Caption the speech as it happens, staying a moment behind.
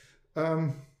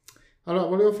Allora,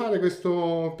 volevo fare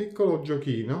questo piccolo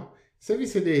giochino. Se vi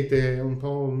sedete un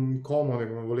po' comode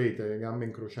come volete, gambe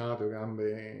incrociate o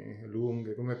gambe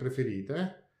lunghe, come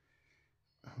preferite,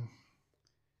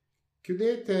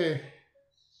 chiudete,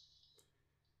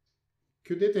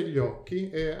 chiudete gli occhi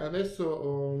e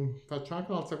adesso faccio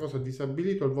anche un'altra cosa,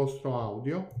 disabilito il vostro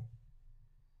audio.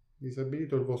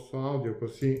 Disabilito il vostro audio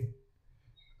così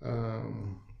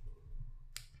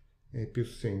è più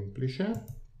semplice.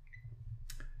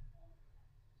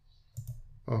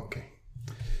 Ok.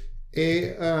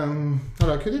 E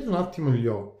allora chiudete un attimo gli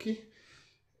occhi,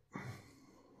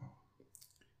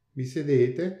 vi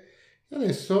sedete e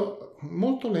adesso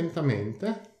molto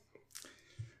lentamente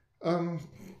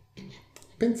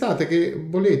pensate che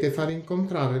volete far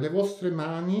incontrare le vostre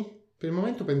mani, per il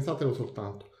momento pensatelo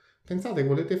soltanto, pensate che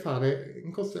volete fare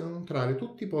incontrare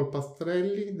tutti i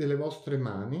polpastrelli delle vostre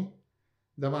mani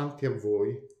davanti a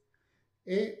voi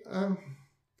e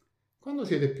quando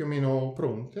siete più o meno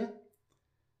pronte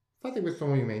fate questo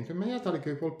movimento in maniera tale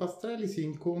che i polpastrelli si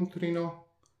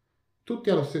incontrino tutti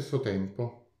allo stesso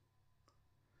tempo,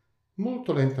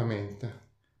 molto lentamente.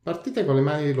 Partite con le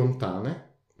mani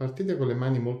lontane, partite con le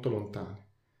mani molto lontane,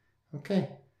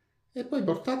 ok? E poi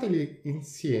portateli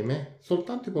insieme,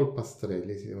 soltanto i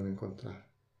polpastrelli si devono incontrare.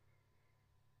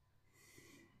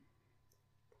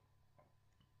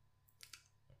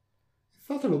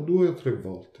 Fatelo 2 o 3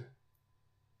 volte.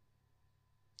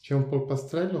 C'è un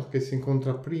polpastrello che si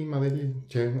incontra prima degli...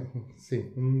 C'è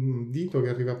sì, un dito che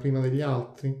arriva prima degli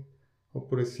altri?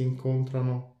 Oppure si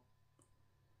incontrano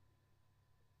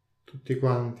tutti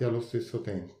quanti allo stesso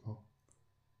tempo?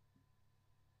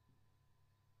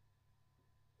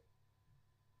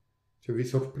 Cioè vi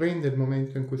sorprende il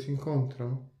momento in cui si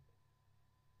incontrano?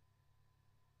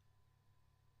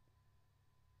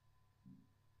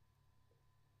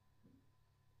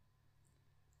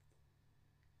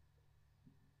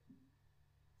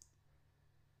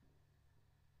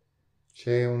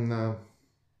 C'è una...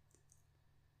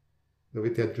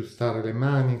 Dovete aggiustare le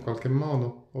mani in qualche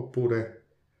modo? Oppure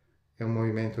è un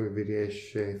movimento che vi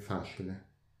riesce facile?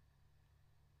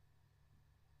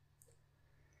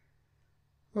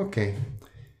 Ok,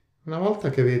 una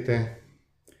volta che avete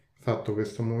fatto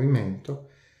questo movimento,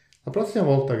 la prossima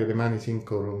volta che le mani si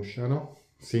incontrano,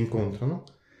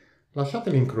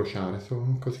 lasciatele incrociare,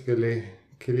 così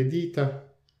che le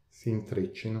dita si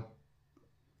intreccino.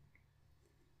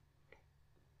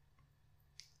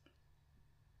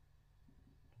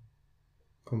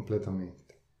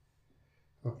 Completamente.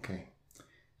 Ok.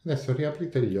 Adesso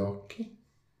riaprite gli occhi.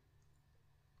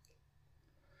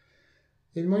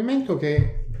 Il movimento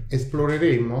che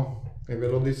esploreremo, e ve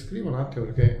lo descrivo un attimo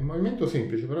perché è un movimento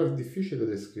semplice, però è difficile da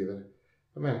descrivere.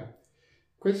 Va bene?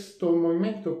 Questo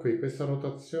movimento qui, questa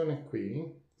rotazione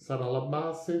qui, sarà la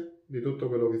base di tutto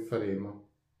quello che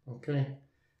faremo. Ok?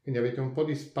 Quindi avete un po'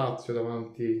 di spazio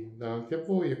davanti a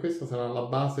voi e questa sarà la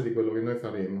base di quello che noi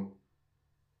faremo.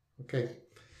 Ok?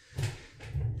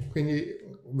 Quindi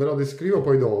ve lo descrivo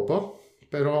poi dopo,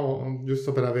 però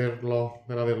giusto per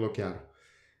averlo chiaro.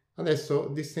 Adesso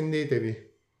distendetevi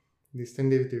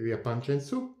a pancia in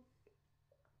su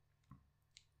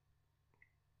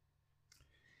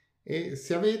e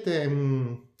se avete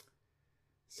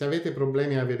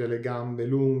problemi a avere le gambe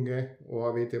lunghe o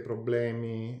avete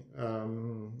problemi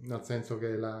nel senso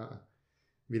che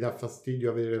vi dà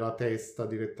fastidio avere la testa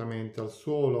direttamente al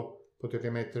suolo,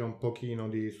 potete mettere un pochino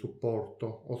di supporto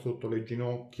o sotto le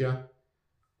ginocchia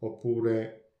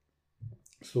oppure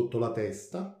sotto la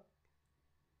testa.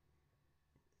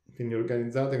 Quindi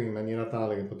organizzatevi in maniera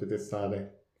tale che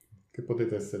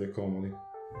potete essere comodi.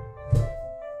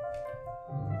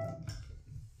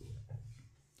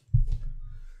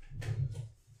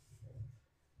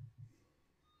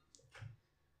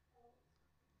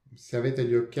 Se avete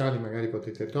gli occhiali magari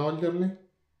potete toglierli.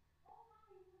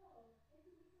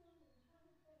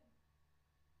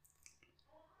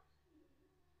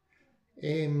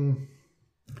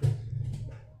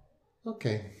 Ok.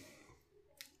 E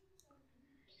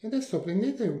adesso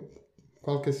prendete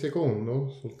qualche secondo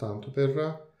soltanto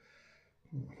per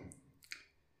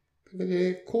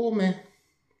vedere come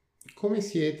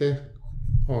siete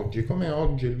oggi, come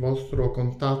oggi il vostro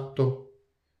contatto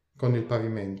con il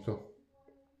pavimento.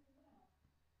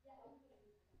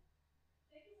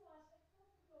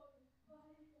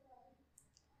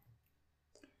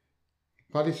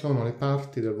 Quali sono le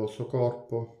parti del vostro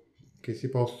corpo che si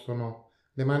possono...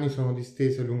 Le mani sono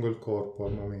distese lungo il corpo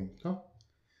al momento.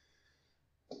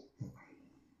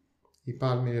 I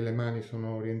palmi delle mani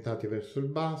sono orientati verso il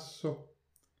basso,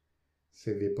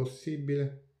 se vi è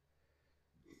possibile.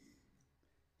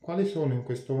 quali sono in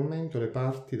questo momento le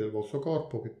parti del vostro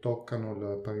corpo che toccano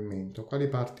il pavimento, quali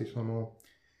parti sono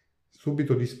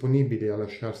subito disponibili a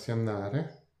lasciarsi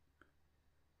andare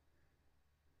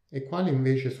e quali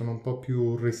invece sono un po'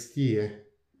 più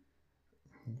restie,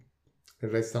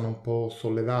 restano un po'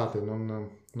 sollevate,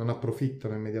 non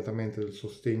approfittano immediatamente del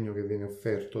sostegno che viene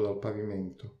offerto dal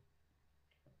pavimento.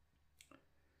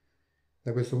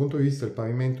 Da questo punto di vista il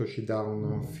pavimento ci dà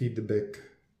un feedback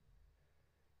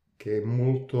che è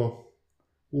molto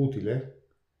utile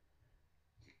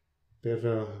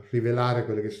per rivelare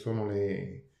quelle che sono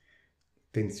le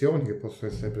tensioni che possono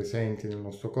essere presenti nel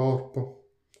nostro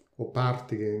corpo o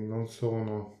parti che non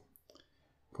sono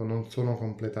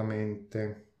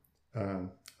completamente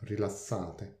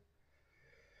rilassate.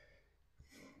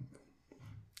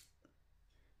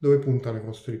 Dove puntano i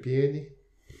vostri piedi?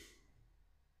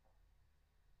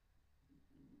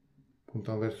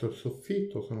 Puntano verso il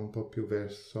soffitto, sono un po' più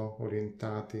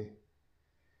orientati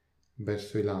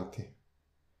verso i lati.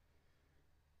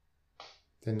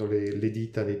 Tendo le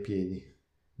dita dei piedi,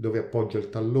 dove appoggia il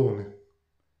tallone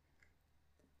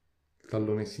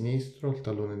sinistro, il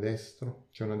tallone destro,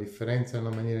 c'è una differenza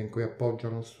nella maniera in cui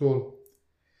appoggiano il suolo.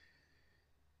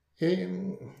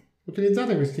 E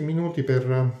utilizzate questi minuti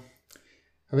per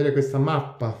avere questa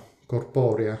mappa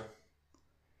corporea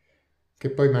che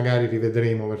poi magari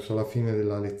rivedremo verso la fine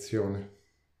della lezione.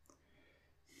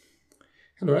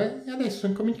 Allora, adesso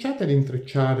incominciate ad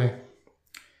intrecciare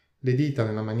le dita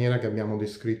nella maniera che abbiamo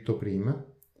descritto prima,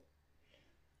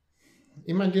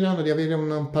 immaginando di avere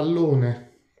un pallone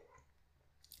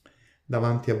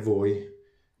davanti a voi.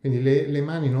 Quindi le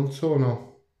mani non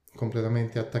sono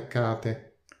completamente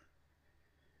attaccate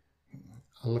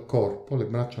al corpo, le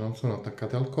braccia non sono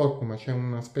attaccate al corpo, ma c'è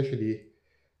una specie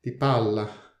di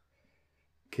palla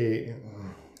che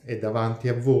è davanti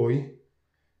a voi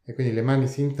e quindi le mani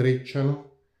si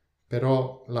intrecciano,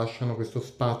 però lasciano questo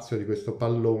spazio di questo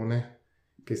pallone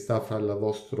che sta fra il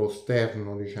vostro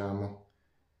sterno, diciamo,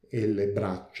 e le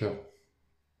braccia.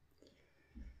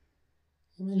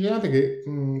 Immaginate che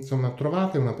insomma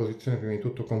trovate una posizione prima di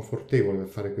tutto confortevole per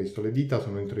fare questo. Le dita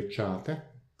sono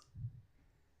intrecciate,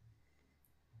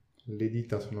 le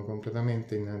dita sono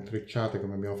completamente intrecciate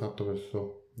come abbiamo fatto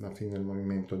verso la fine del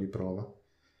movimento di prova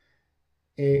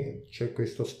e c'è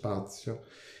questo spazio.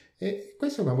 E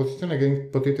questa è una posizione che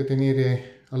potete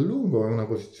tenere a lungo, è una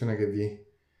posizione che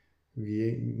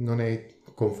non è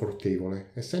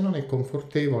confortevole e se non è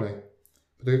confortevole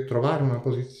potete trovare una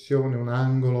posizione, un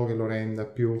angolo che lo renda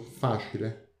più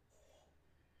facile.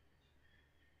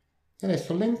 E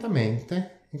adesso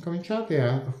lentamente incominciate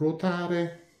a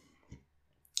ruotare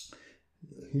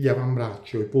gli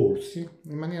avambracci o i polsi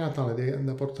in maniera tale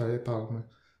da portare le palme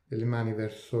delle mani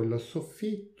verso il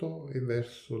soffitto e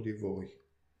verso di voi.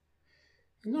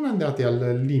 E non andate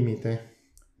al limite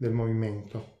del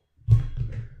movimento.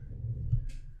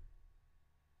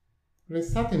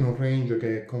 Restate in un range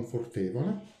che è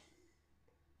confortevole.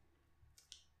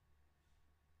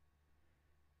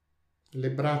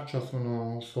 Le braccia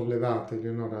sono sollevate,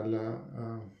 Leonora,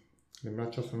 le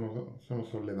braccia sono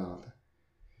sollevate.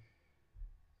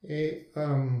 E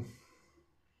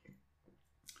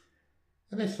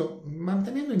adesso,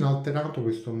 mantenendo inalterato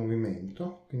questo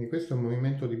movimento, quindi questo è un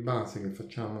movimento di base che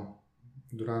facciamo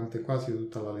durante quasi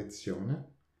tutta la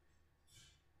lezione,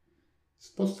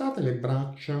 spostate le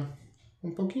braccia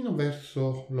un pochino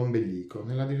verso l'ombelico,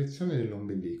 nella direzione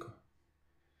dell'ombelico,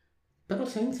 però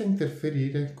senza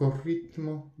interferire col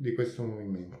ritmo di questo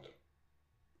movimento.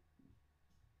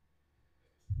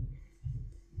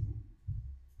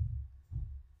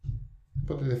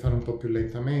 Potete fare un po' più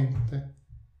lentamente.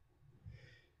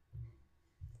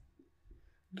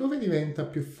 Dove diventa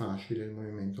più facile il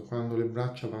movimento? Quando le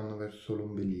braccia vanno verso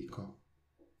l'ombelico.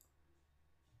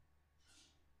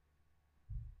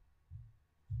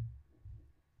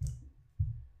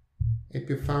 È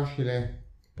più facile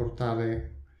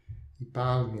portare i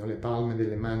palmi o le palme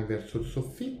delle mani verso il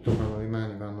soffitto quando le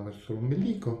mani vanno verso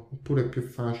l'ombelico, oppure è più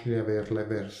facile averle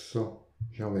verso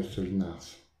il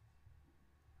naso.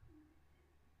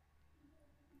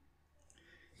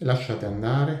 E lasciate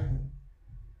andare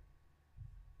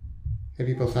e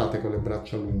riposate con le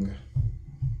braccia lunghe.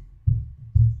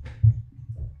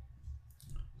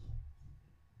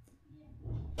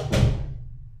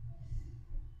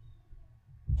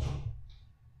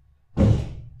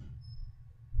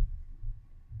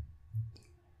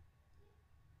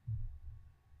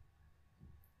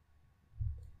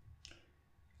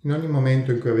 In ogni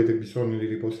momento in cui avete bisogno di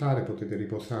riposare, potete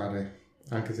riposare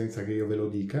anche senza che io ve lo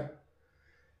dica.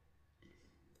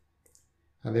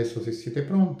 Adesso, se siete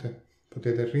pronte,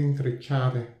 potete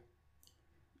rintrecciare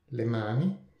le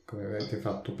mani come avete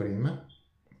fatto prima,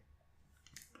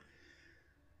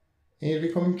 e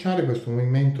ricominciare questo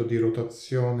movimento di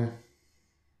rotazione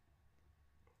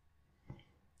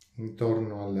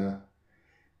intorno a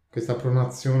questa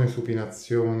pronazione,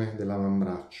 supinazione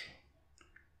dell'avambraccio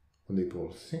o dei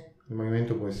polsi. Il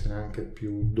movimento può essere anche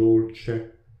più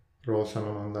dolce, rosa,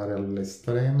 non andare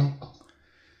all'estremo.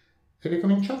 E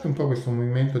ricominciate un po' questo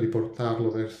movimento di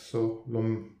portarlo verso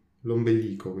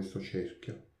l'ombelico, questo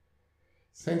cerchio,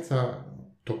 senza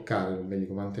toccare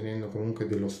l'ombelico, mantenendo comunque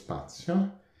dello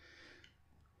spazio.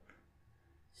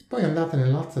 E poi andate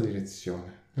nell'altra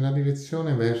direzione, nella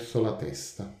direzione verso la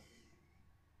testa,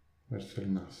 verso il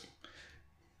naso,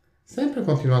 sempre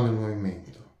continuando il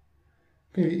movimento.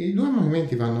 Quindi i due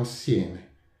movimenti vanno assieme.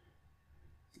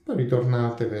 E poi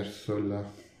ritornate verso il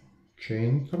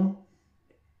centro,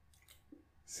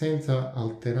 senza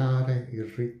alterare il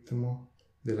ritmo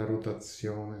della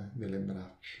rotazione delle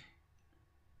braccia.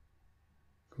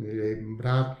 Quindi le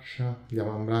braccia, gli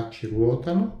avambracci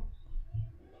ruotano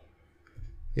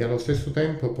e allo stesso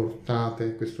tempo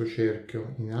portate questo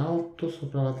cerchio in alto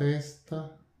sopra la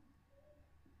testa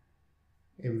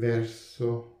e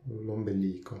verso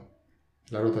l'ombelico.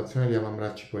 La rotazione degli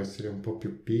avambracci può essere un po'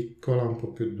 più piccola, un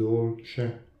po' più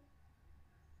dolce.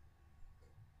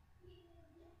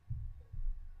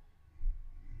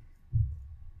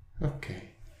 Ok,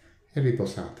 e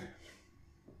riposate.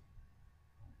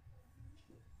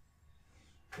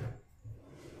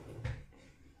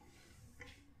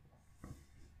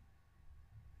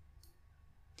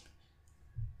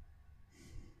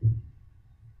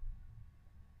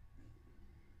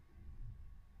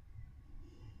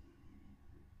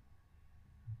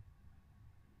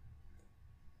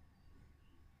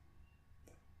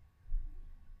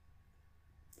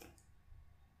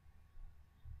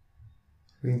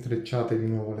 Rintrecciate di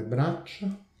nuovo le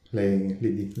braccia,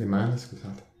 le mani,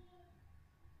 scusate.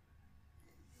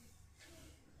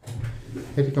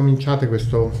 E ricominciate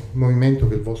questo movimento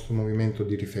che è il vostro movimento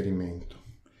di riferimento.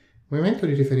 Il movimento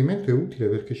di riferimento è utile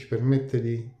perché ci permette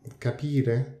di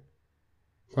capire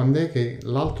quando è che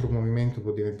l'altro movimento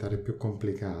può diventare più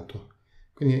complicato.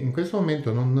 Quindi in questo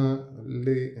momento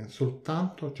c'è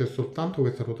soltanto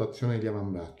questa rotazione degli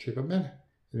avambracci, va bene?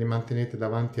 Li mantenete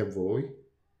davanti a voi,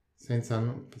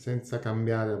 senza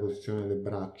cambiare la posizione delle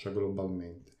braccia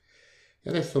globalmente. E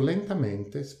adesso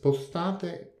lentamente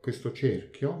spostate questo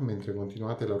cerchio, mentre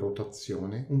continuate la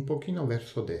rotazione, un pochino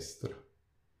verso destra.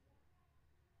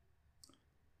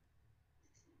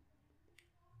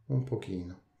 Un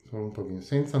pochino, solo un pochino,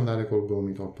 senza andare col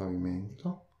gomito al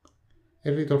pavimento.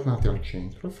 E ritornate al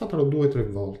centro e fatelo 2 o 3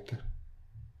 volte.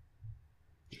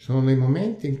 Ci sono dei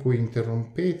momenti in cui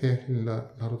interrompete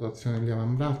la rotazione degli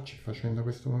avambracci facendo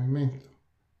questo movimento,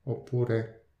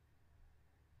 oppure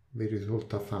vi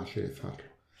risulta facile farlo.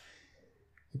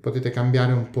 E potete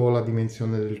cambiare un po' la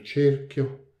dimensione del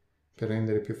cerchio per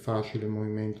rendere più facile il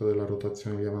movimento della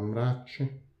rotazione degli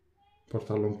avambracci,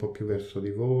 portarlo un po' più verso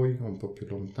di voi, un po' più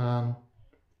lontano.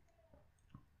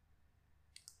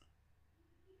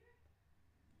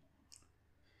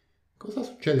 Cosa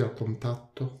succede al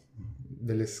contatto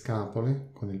delle scapole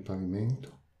con il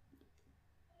pavimento?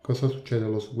 Cosa succede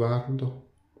allo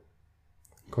sguardo?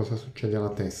 Cosa succede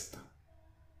alla testa?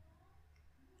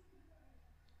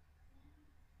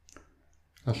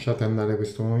 Lasciate andare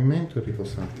questo movimento e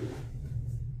riposate.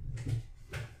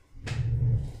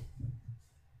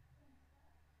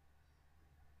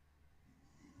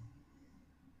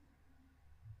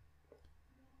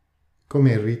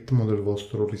 Com'è il ritmo del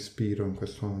vostro respiro in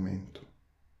questo momento?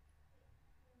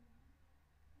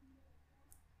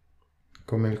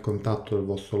 Com'è il contatto del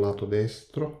vostro lato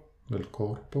destro del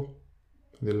corpo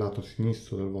e del lato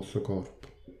sinistro del vostro corpo?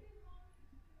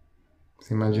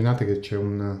 Se immaginate che c'è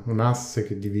un asse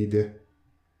che divide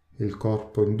il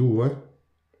corpo in due,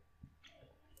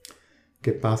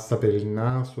 che passa per il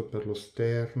naso, per lo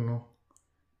sterno,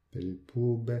 per il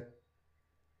pube.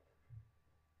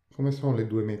 Come sono le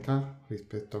due metà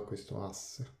rispetto a questo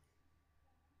asse?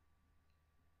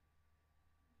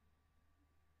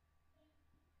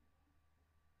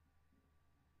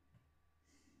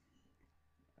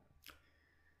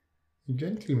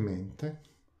 Gentilmente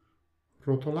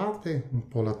rotolate un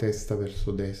po' la testa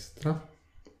verso destra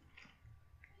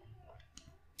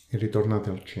e ritornate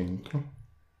al centro.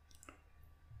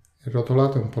 E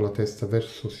rotolate un po' la testa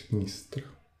verso sinistra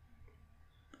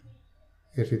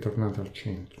e ritornate al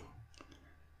centro.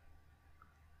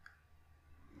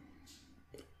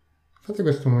 Fate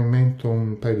questo movimento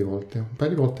un paio di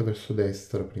volte verso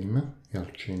destra prima e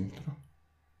al centro.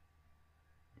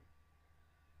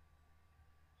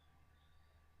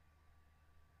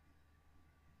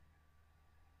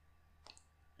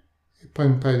 poi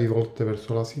un paio di volte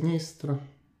verso la sinistra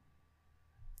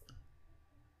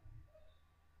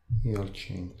e al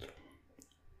centro.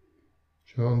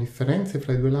 Ci sono differenze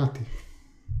fra i due lati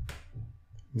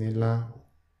nella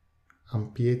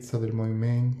ampiezza del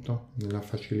movimento, nella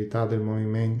facilità del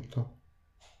movimento.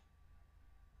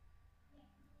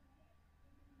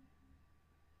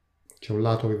 C'è un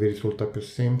lato che vi risulta più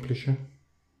semplice.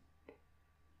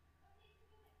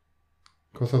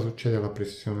 Cosa succede alla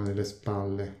pressione delle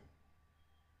spalle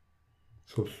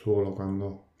sul suolo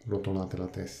quando rotolate la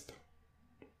testa?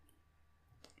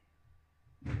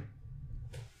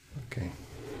 Ok,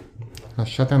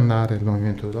 lasciate andare il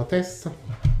movimento della testa,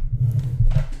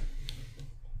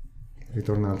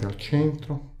 ritornate al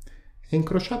centro e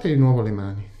incrociate di nuovo le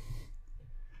mani.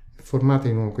 Formate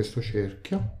di nuovo questo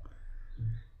cerchio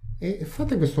e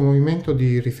fate questo movimento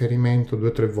di riferimento 2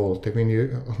 o 3 volte, quindi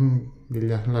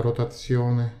la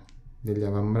rotazione degli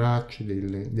avambracci,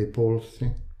 dei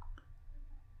polsi,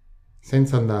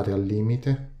 senza andare al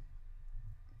limite.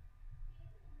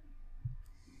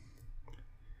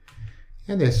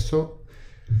 E adesso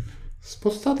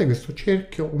spostate questo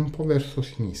cerchio un po' verso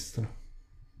sinistra,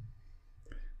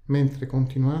 mentre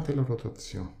continuate la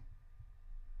rotazione.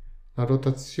 La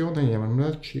rotazione degli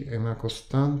avambracci è una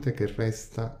costante che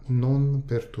resta non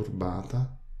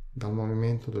perturbata dal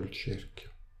movimento del cerchio.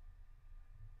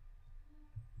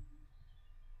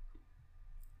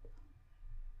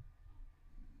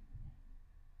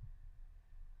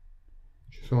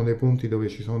 Ci sono dei punti dove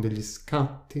ci sono degli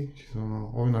scatti, ci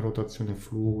sono o una rotazione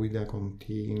fluida,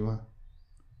 continua.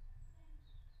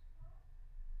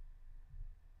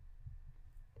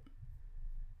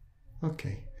 Ok,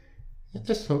 e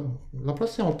adesso la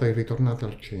prossima volta che ritornate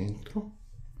al centro,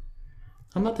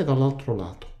 andate dall'altro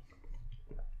lato.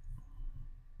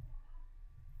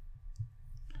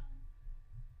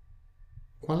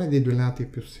 Quale dei due lati è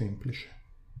più semplice?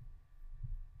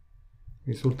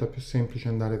 Risulta più semplice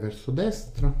andare verso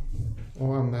destra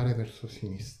o andare verso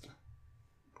sinistra?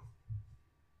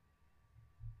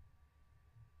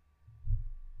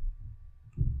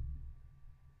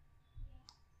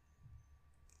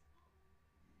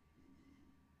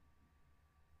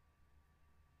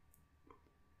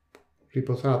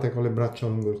 Riposate con le braccia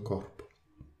lungo il corpo.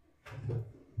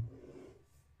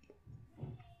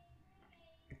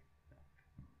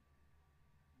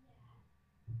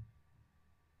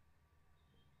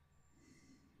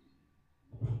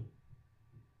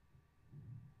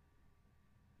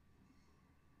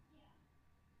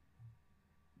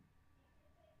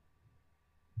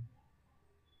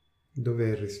 Dov'è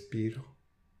il respiro?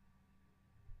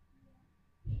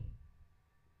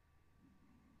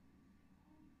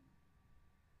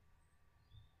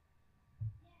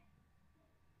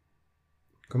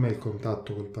 Com'è il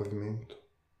contatto col pavimento?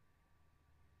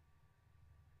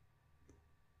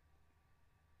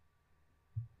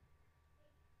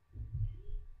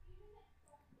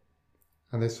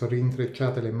 Adesso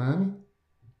rintrecciate le mani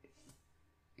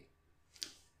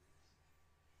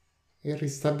e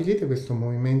ristabilite questo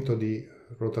movimento di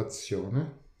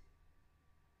rotazione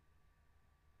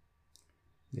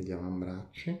degli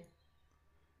avambracci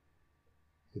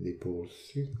e dei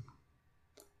polsi.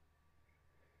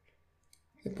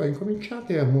 E poi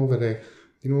incominciate a muovere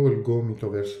di nuovo il gomito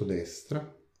verso destra,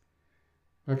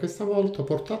 ma questa volta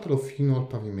portatelo fino al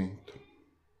pavimento.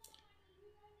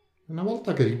 Una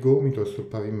volta che il gomito è sul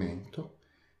pavimento,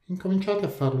 incominciate a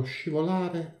farlo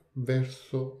scivolare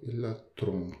verso il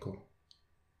tronco,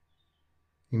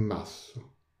 in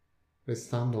basso,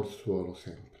 restando al suolo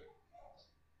sempre.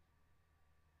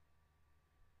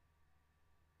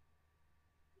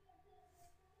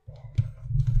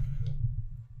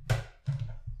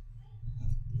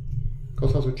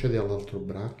 Cosa succede all'altro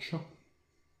braccio?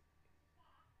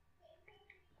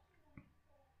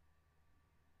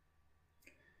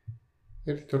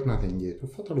 E ritornate indietro,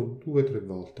 fatelo 2 o 3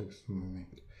 volte questo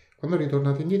movimento. Quando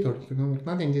ritornate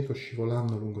indietro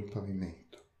scivolando lungo il pavimento.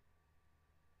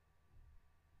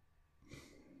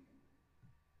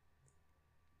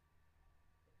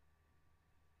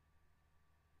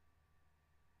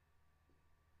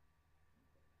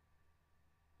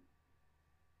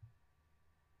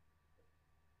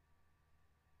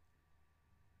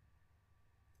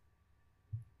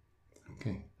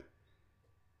 Ok.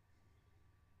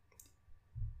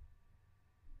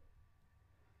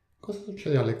 Cosa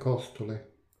succede alle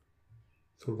costole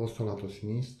sul vostro lato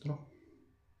sinistro?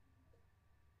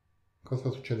 Cosa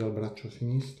succede al braccio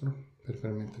sinistro per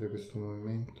permettere questo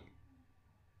movimento?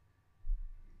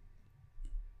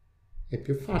 È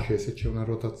più facile se c'è una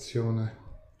rotazione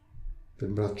del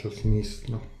braccio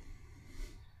sinistro.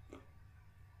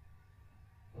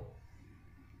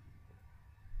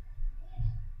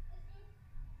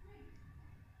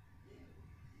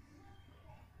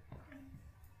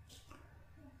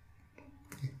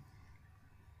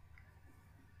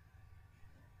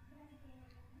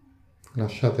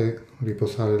 lasciate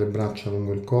riposare le braccia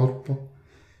lungo il corpo.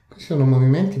 Questi sono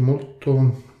movimenti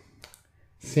molto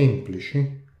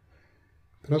semplici,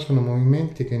 però sono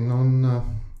movimenti che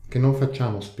non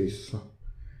facciamo spesso.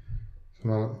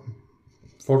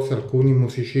 Forse alcuni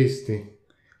musicisti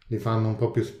li fanno un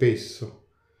po' più spesso,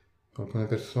 alcune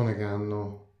persone che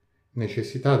hanno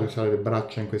necessità di usare le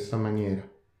braccia in questa maniera.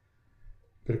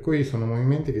 Per cui sono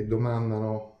movimenti che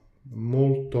domandano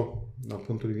molto dal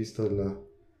punto di vista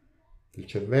del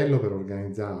cervello per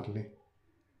organizzarli,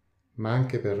 ma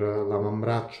anche per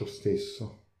l'avambraccio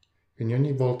stesso. Quindi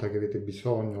ogni volta che avete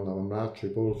bisogno, l'avambraccio,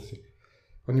 i polsi,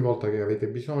 ogni volta che avete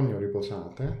bisogno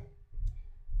riposate.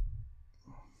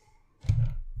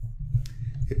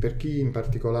 E per chi in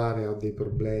particolare ha dei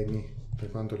problemi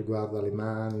per quanto riguarda le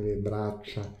mani, le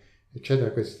braccia,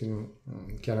 eccetera, questi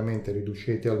chiaramente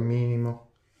riducete al minimo,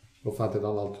 lo fate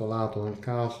dall'altro lato nel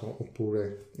caso,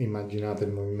 oppure immaginate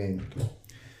il movimento.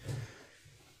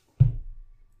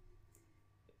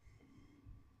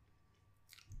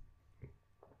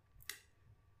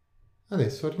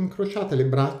 Adesso rincrociate le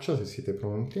braccia se siete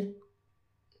pronti,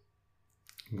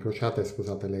 incrociate,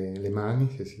 scusate, le mani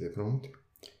se siete pronti.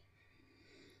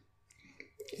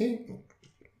 E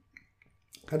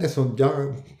adesso già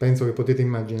penso che potete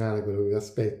immaginare quello che vi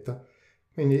aspetta,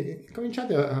 quindi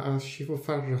cominciate a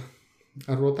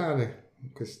ruotare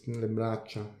le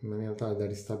braccia in maniera tale da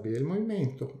ristabilire il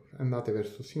movimento, andate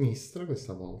verso sinistra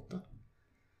questa volta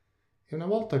e una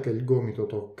volta che il gomito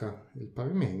tocca il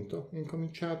pavimento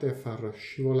incominciate a far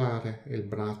scivolare il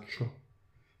braccio,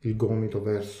 il gomito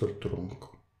verso il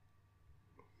tronco.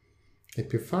 È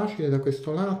più facile da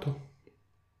questo lato,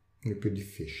 è più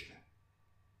difficile.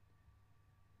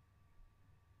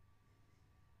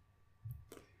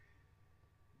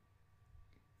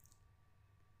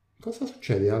 Cosa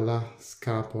succede alla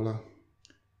scapola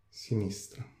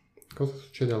sinistra? Cosa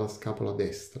succede alla scapola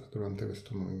destra durante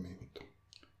questo movimento?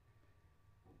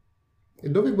 E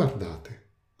dove guardate?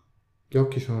 Gli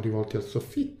occhi sono rivolti al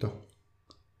soffitto?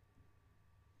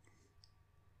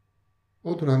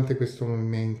 O durante questo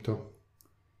movimento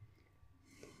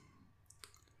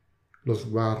lo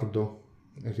sguardo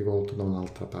è rivolto da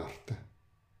un'altra parte?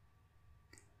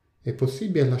 È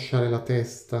possibile lasciare la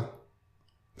testa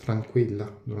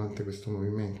tranquilla durante questo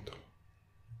movimento?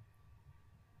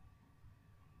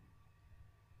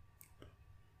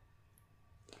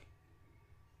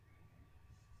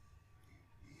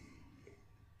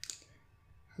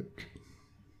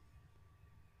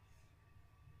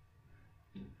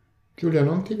 Giulia,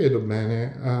 non ti vedo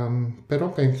bene,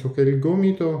 però penso che il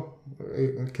gomito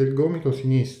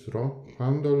sinistro,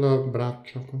 quando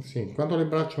quando le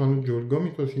braccia vanno giù, il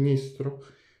gomito sinistro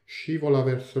scivola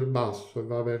verso il basso e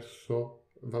va verso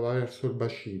il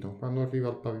bacino. Quando arriva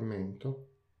al pavimento,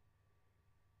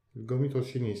 il gomito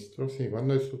sinistro, sì,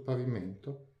 quando è sul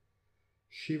pavimento,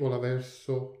 scivola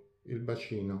verso il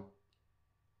bacino.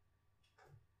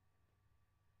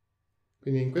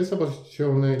 Quindi in questa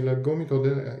posizione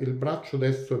il braccio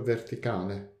destro è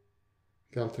verticale,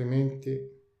 che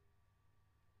altrimenti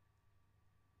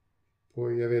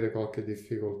puoi avere qualche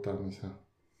difficoltà, mi sa.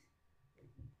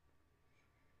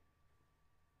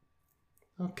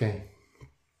 Ok,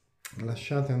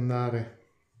 lasciate andare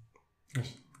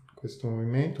questo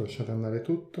movimento, lasciate andare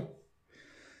tutto.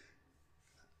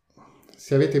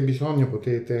 Se avete bisogno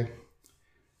potete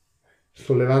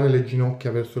sollevare le ginocchia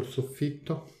verso il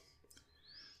soffitto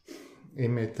e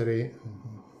mettere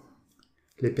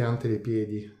le piante dei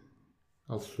piedi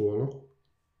al suolo.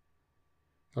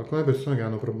 Alcune persone che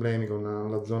hanno problemi con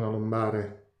la zona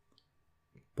lombare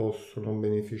possono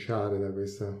beneficiare da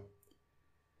questa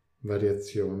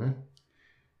variazione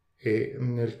e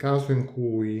nel caso in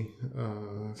cui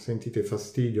sentite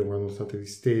fastidio quando state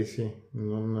distesi,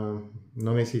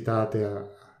 non esitate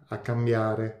a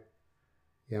cambiare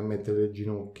e a mettere le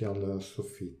ginocchia al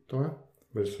soffitto,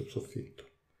 verso il soffitto.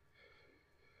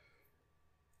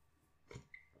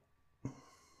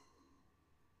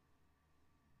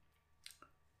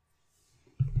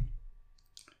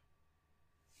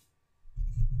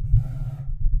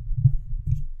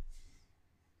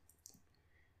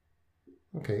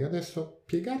 Ok, adesso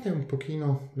piegate un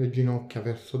pochino le ginocchia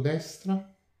verso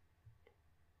destra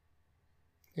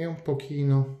e un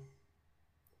pochino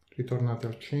ritornate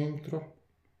al centro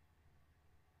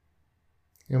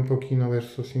e un pochino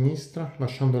verso sinistra,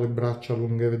 lasciando le braccia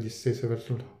lunghe e distese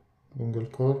lungo il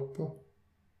corpo.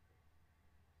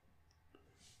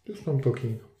 Giusto un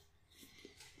pochino.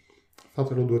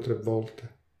 Fatelo 2 o 3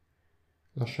 volte,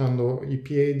 lasciando i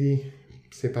piedi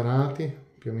separati,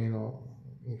 più o meno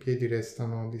i piedi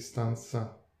restano a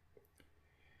distanza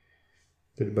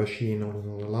del bacino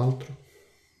l'uno dall'altro.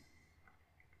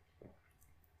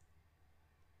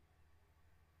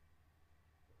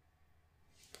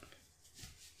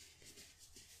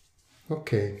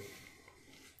 Ok,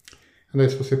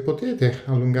 adesso se potete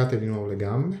allungate di nuovo le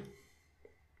gambe.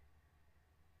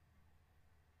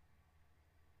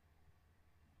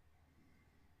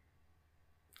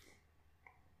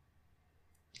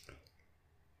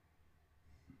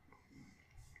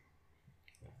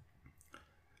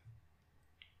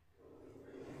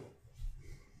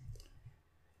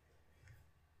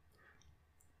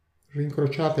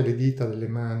 Rincrociate le dita delle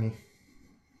mani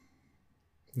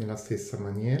nella stessa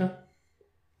maniera.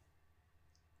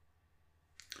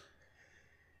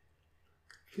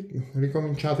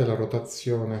 Ricominciate la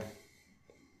rotazione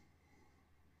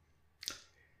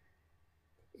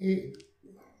e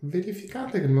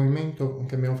verificate che il movimento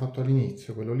che abbiamo fatto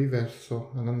all'inizio, quello lì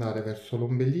ad andare verso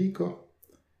l'ombelico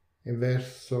e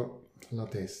verso la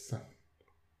testa.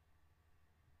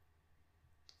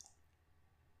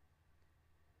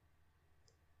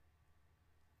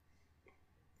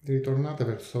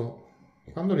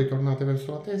 Quando ritornate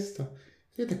verso la testa,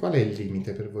 vedete qual è il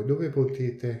limite per voi, dove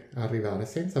potete arrivare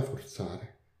senza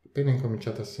forzare. Appena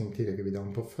incominciate a sentire che vi dà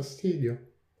un po'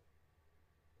 fastidio,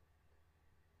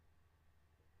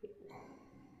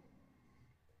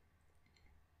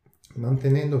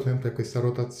 mantenendo sempre questa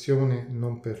rotazione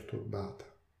non perturbata.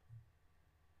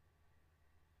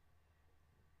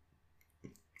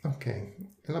 Ok,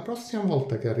 la prossima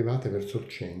volta che arrivate verso il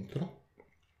centro,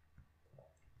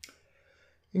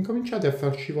 incominciate a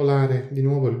far scivolare di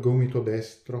nuovo il gomito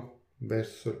destro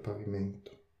verso il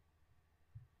pavimento.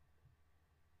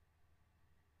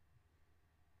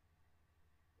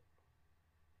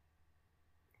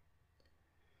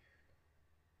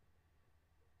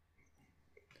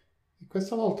 E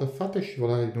questa volta fate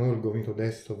scivolare di nuovo il gomito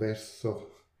destro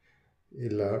verso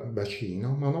il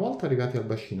bacino, ma una volta arrivati al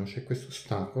bacino c'è questo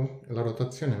ostacolo, la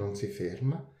rotazione non si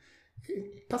ferma,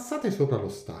 e passate sopra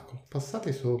l'ostacolo,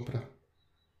 passate sopra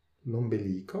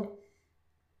l'ombelico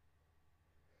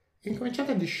e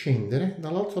incominciate a discendere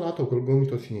dall'altro lato col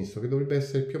gomito sinistro, che dovrebbe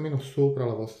essere più o meno sopra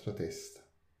la vostra testa.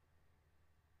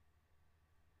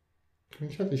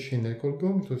 Cominciate a scendere col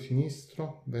gomito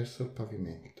sinistro verso il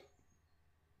pavimento.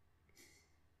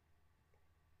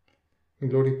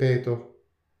 Lo ripeto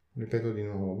di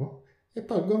nuovo. E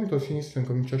poi il gomito sinistro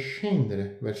incomincia a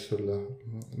scendere verso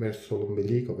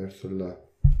l'ombelico, verso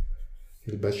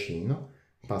il bacino,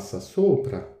 passa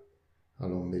sopra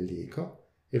all'ombelico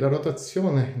e la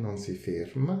rotazione non si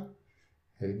ferma.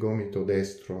 E il gomito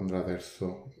destro andrà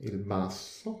verso il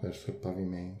basso, verso il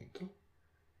pavimento,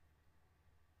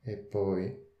 e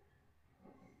poi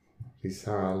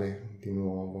risale di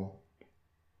nuovo.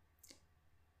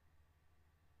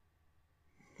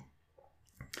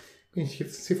 Quindi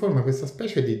si forma questa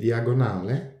specie di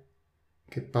diagonale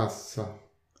che passa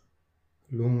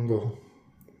lungo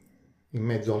in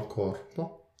mezzo al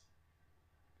corpo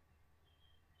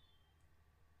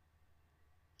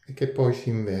e che poi si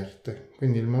inverte.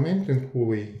 Quindi il momento in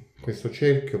cui questo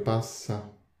cerchio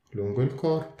passa lungo il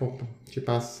corpo, ci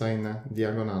passa in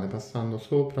diagonale, passando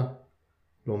sopra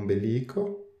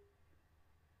l'ombelico,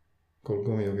 col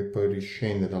gomito che poi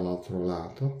riscende dall'altro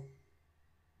lato.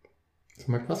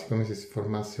 Insomma, è quasi come se si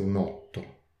formasse un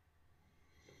 8.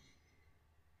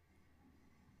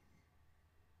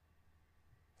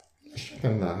 Lasciate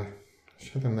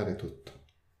andare tutto.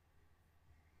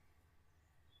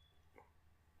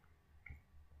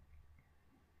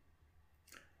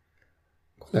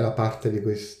 Qual è la parte di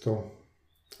questo?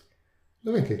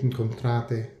 Dov'è che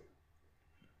incontrate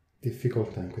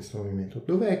difficoltà in questo movimento?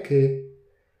 Dov'è che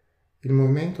il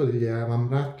movimento degli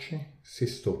avambracci si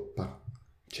stoppa?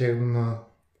 C'è una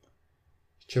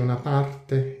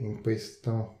parte in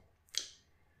questa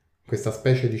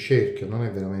specie di cerchio, non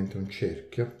è veramente un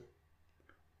cerchio,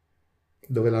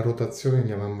 dove la rotazione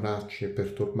degli avambracci è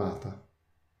perturbata.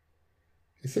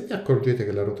 E se vi accorgete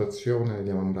che la rotazione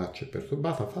degli avambracci è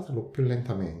perturbata, fatelo più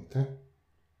lentamente.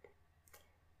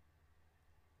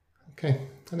 Ok,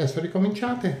 adesso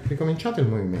ricominciate il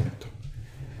movimento.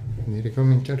 Quindi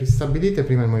ristabilite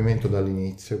prima il movimento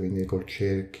dall'inizio, quindi col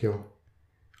cerchio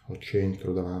al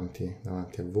centro davanti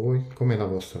a voi, come la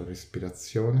vostra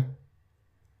respirazione.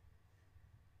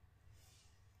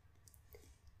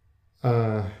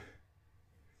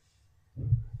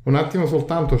 Un attimo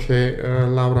soltanto, c'è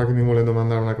Laura che mi vuole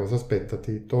domandare una cosa. Aspetta,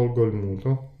 ti tolgo il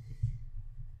muto.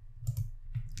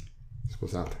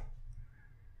 Scusate.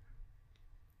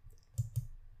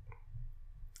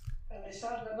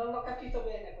 Alessandro, non ho capito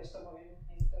bene questo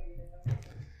movimento.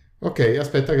 Ok,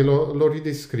 aspetta che lo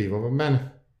ridescrivo, va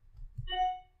bene?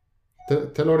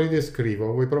 Te lo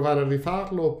ridescrivo. Vuoi provare a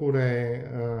rifarlo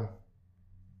oppure...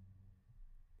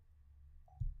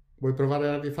 Vuoi provare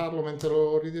a rifarlo mentre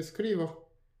lo ridescrivo?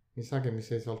 Mi sa che mi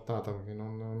sei saltata perché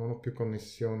non ho più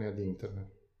connessione ad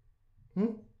internet.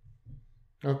 Mm?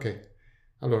 Ok,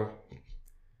 allora,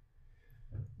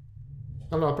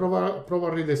 provo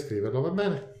a ridescriverlo, va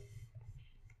bene?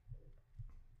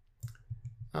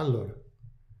 Allora,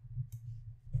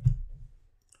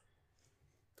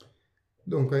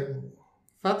 dunque,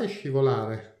 fate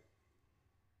scivolare.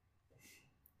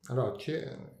 Allora,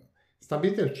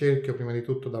 stabilite il cerchio prima di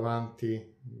tutto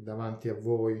davanti a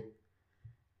voi,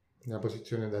 nella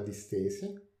posizione da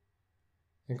distesi,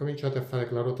 e cominciate a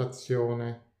fare la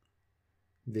rotazione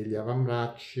degli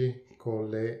avambracci con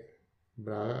le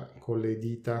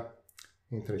dita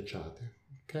intrecciate,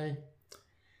 ok?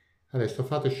 Adesso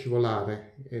fate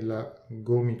scivolare il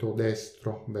gomito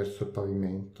destro verso il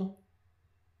pavimento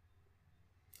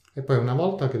e poi una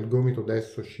volta che il gomito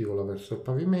destro scivola verso il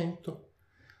pavimento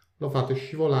lo fate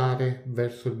scivolare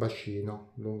verso il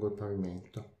bacino lungo il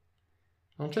pavimento.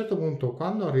 A un certo punto,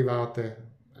 quando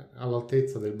arrivate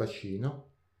all'altezza del bacino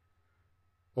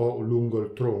o lungo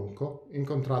il tronco,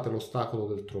 incontrate l'ostacolo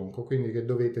del tronco, quindi che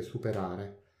dovete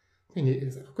superare. Quindi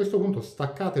a questo punto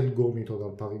staccate il gomito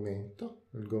dal pavimento,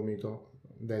 il gomito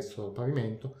destro dal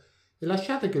pavimento, e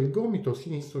lasciate che il gomito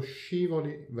sinistro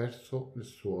scivoli verso il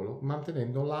suolo,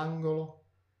 mantenendo l'angolo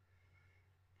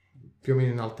più o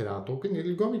meno inalterato. Quindi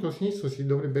il gomito sinistro si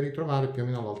dovrebbe ritrovare più o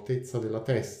meno all'altezza della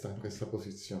testa in questa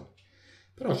posizione.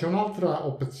 Però c'è un'altra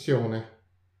opzione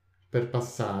per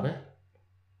passare,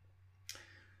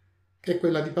 che è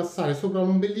quella di passare sopra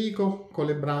l'ombelico con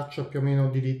le braccia più o meno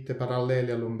diritte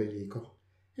parallele all'ombelico.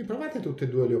 E provate tutte e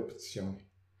due le opzioni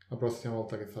la prossima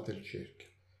volta che fate il cerchio.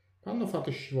 Quando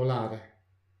fate scivolare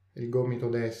il gomito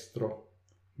destro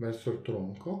verso il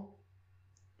tronco,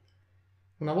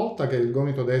 una volta che il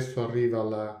gomito destro arriva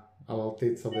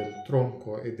all'altezza del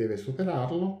tronco e deve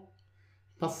superarlo,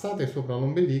 passate sopra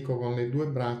l'ombelico con le due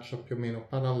braccia più o meno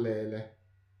parallele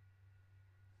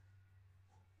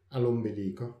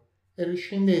all'ombelico e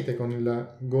riscendete con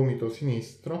il gomito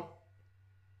sinistro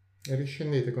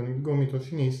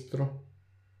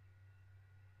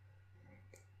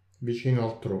vicino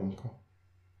al tronco.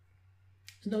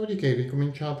 E dopodiché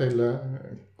ricominciate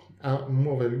a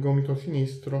muovere il gomito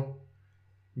sinistro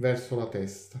verso la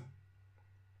testa,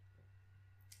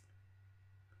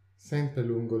 sempre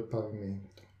lungo il pavimento.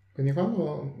 Quindi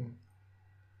quando,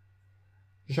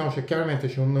 diciamo, chiaramente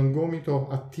c'è un gomito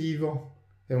attivo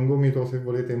e un gomito, se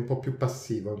volete, un po' più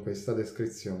passivo in questa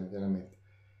descrizione, chiaramente.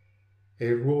 E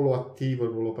il ruolo attivo e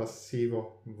il ruolo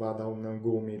passivo va da un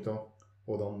gomito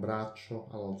o da un braccio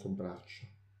all'altro braccio.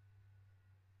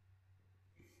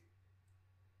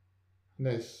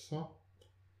 Adesso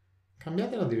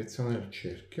cambiate la direzione del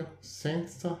cerchio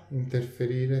senza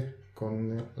interferire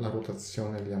con la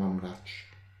rotazione degli avambracci.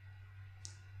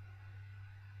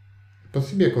 È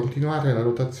possibile continuare la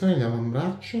rotazione degli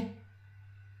avambracci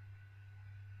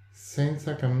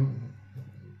senza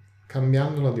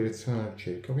cambiando la direzione del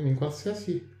cerchio. Quindi in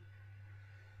qualsiasi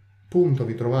punto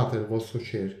vi trovate nel vostro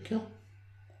cerchio,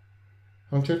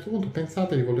 a un certo punto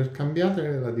pensate di voler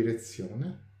cambiare la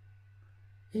direzione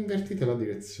e invertite la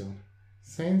direzione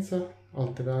senza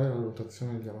alterare la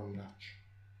rotazione degli avambracci.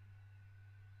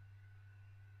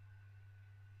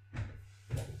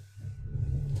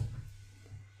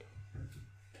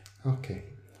 Ok,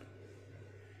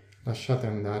 lasciate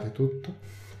andare tutto,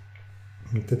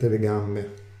 mettete le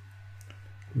gambe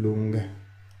lunghe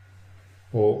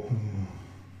o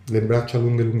le braccia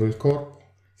lunghe lungo il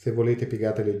corpo, se volete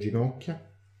piegate le ginocchia.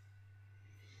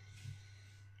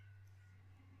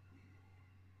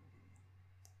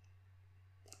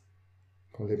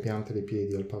 Con le piante dei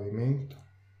piedi al pavimento.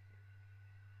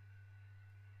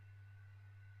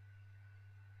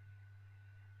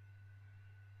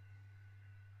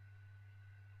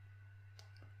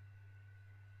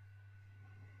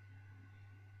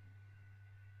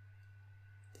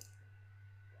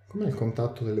 Com'è il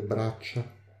contatto delle braccia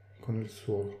con il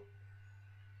suolo?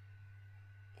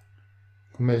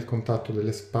 Com'è il contatto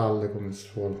delle spalle con il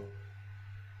suolo?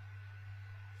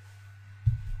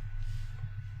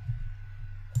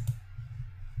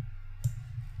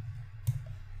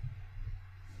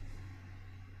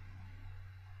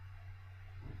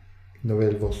 Dov'è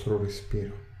il vostro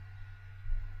respiro?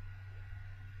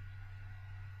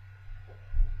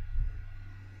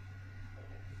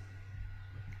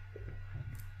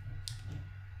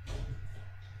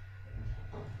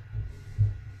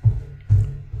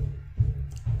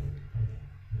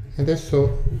 E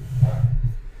adesso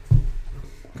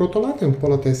rotolate un po'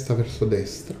 la testa verso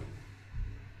destra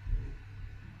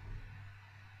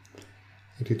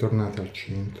e ritornate al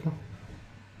centro.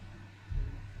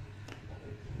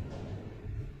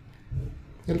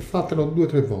 e fatelo 2 o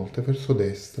 3 volte verso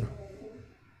destra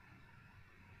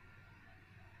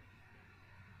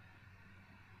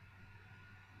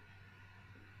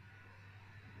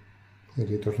e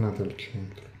ritornate al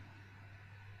centro.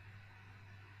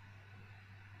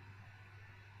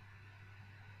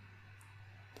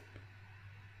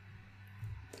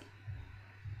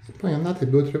 E poi andate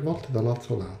 2 o 3 volte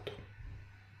dall'altro lato.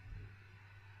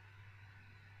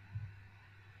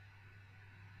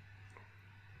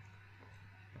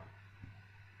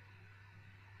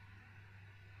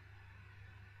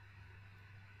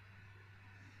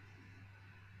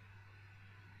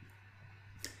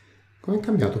 Come è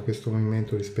cambiato questo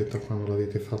movimento rispetto a quando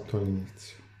l'avete fatto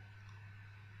all'inizio?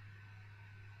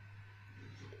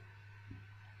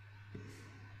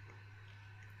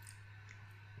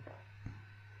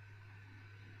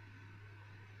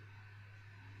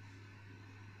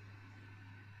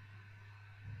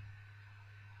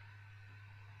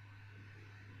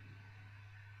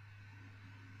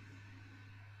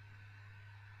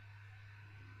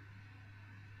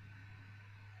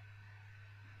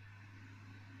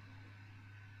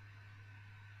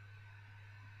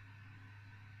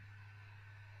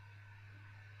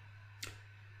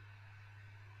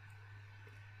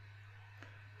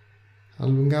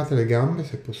 Allungate le gambe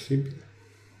se possibile.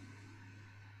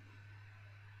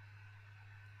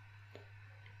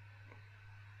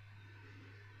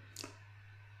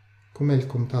 Com'è il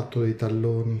contatto dei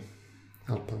talloni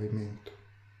al pavimento?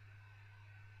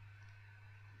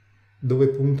 Dove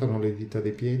puntano le dita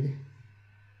dei piedi?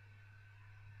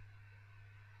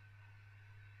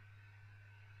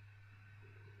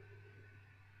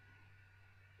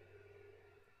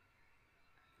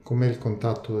 Com'è il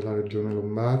contatto della regione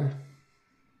lombare?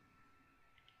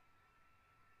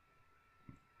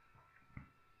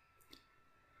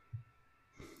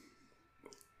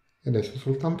 E adesso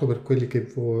soltanto per quelli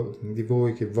di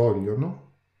voi che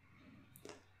vogliono,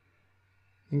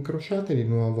 incrociate di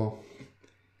nuovo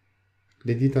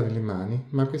le dita delle mani,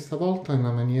 ma questa volta in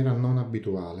una maniera non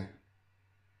abituale.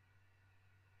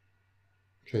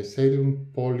 Cioè se il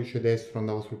pollice destro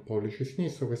andava sul pollice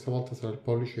sinistro, questa volta sarà il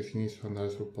pollice sinistro andare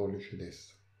sul pollice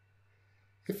destro.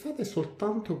 E fate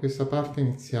soltanto questa parte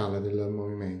iniziale del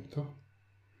movimento,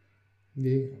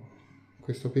 di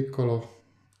questa piccola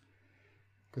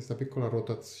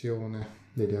rotazione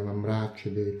degli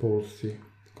avambracci, dei polsi,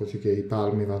 così che i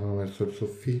palmi vadano verso il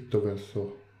soffitto,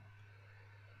 verso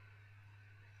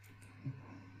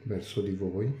di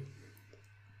voi.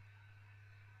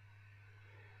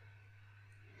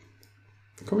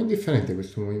 Com'è differente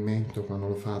questo movimento quando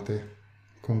lo fate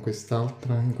in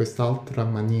quest'altra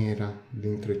maniera di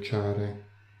intrecciare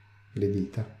le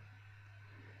dita?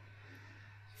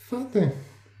 Fate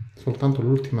soltanto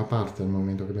l'ultima parte del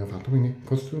movimento che abbiamo fatto, quindi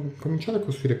cominciate a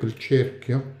costruire quel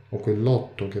cerchio o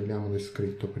quell'otto che abbiamo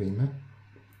descritto prima,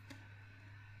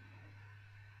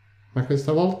 ma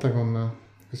questa volta con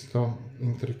questo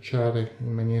intrecciare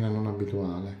in maniera non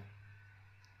abituale.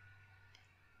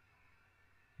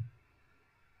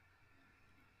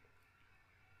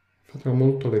 Fatelo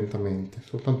molto lentamente,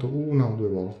 soltanto 1 o 2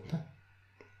 volte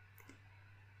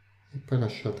e poi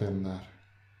lasciate andare.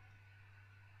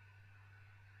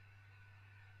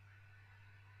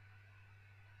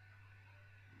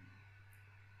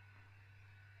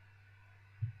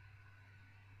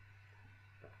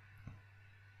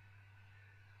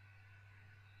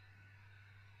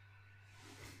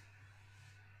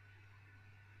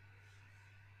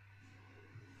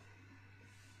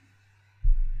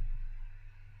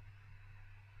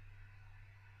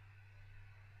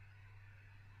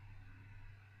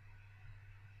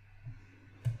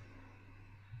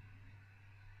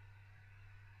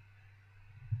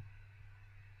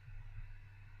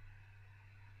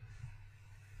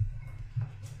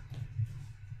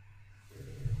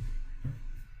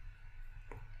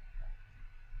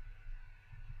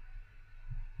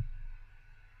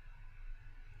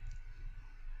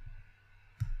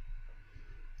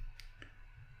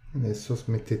 Adesso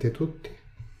smettete tutti.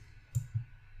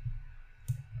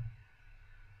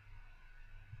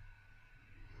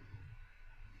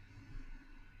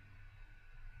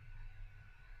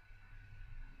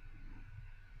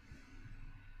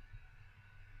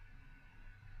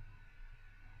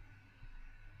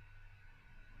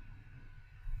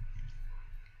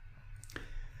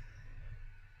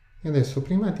 E adesso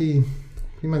prima di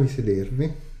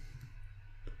sedervi,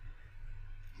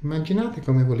 immaginate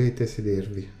come volete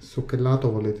sedervi, su che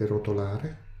lato volete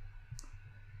rotolare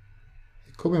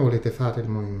e come volete fare il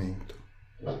movimento.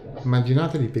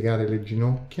 Immaginate di piegare le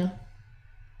ginocchia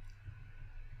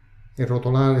e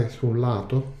rotolare sul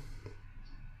lato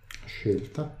a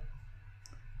scelta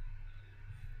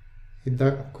e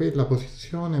da quella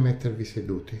posizione mettervi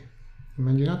seduti.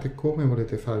 Immaginate come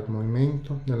volete fare il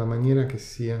movimento nella maniera che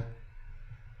sia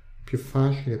più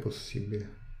facile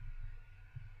possibile.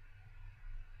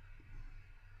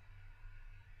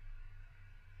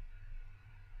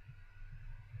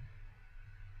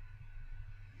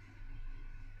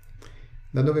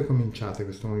 Da dove cominciate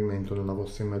questo movimento nella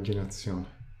vostra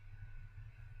immaginazione?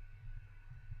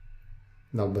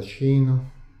 Dal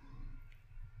bacino,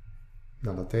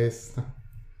 dalla testa.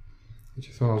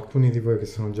 Ci sono alcuni di voi che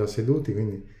sono già seduti,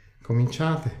 quindi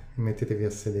cominciate e mettetevi a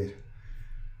sedere.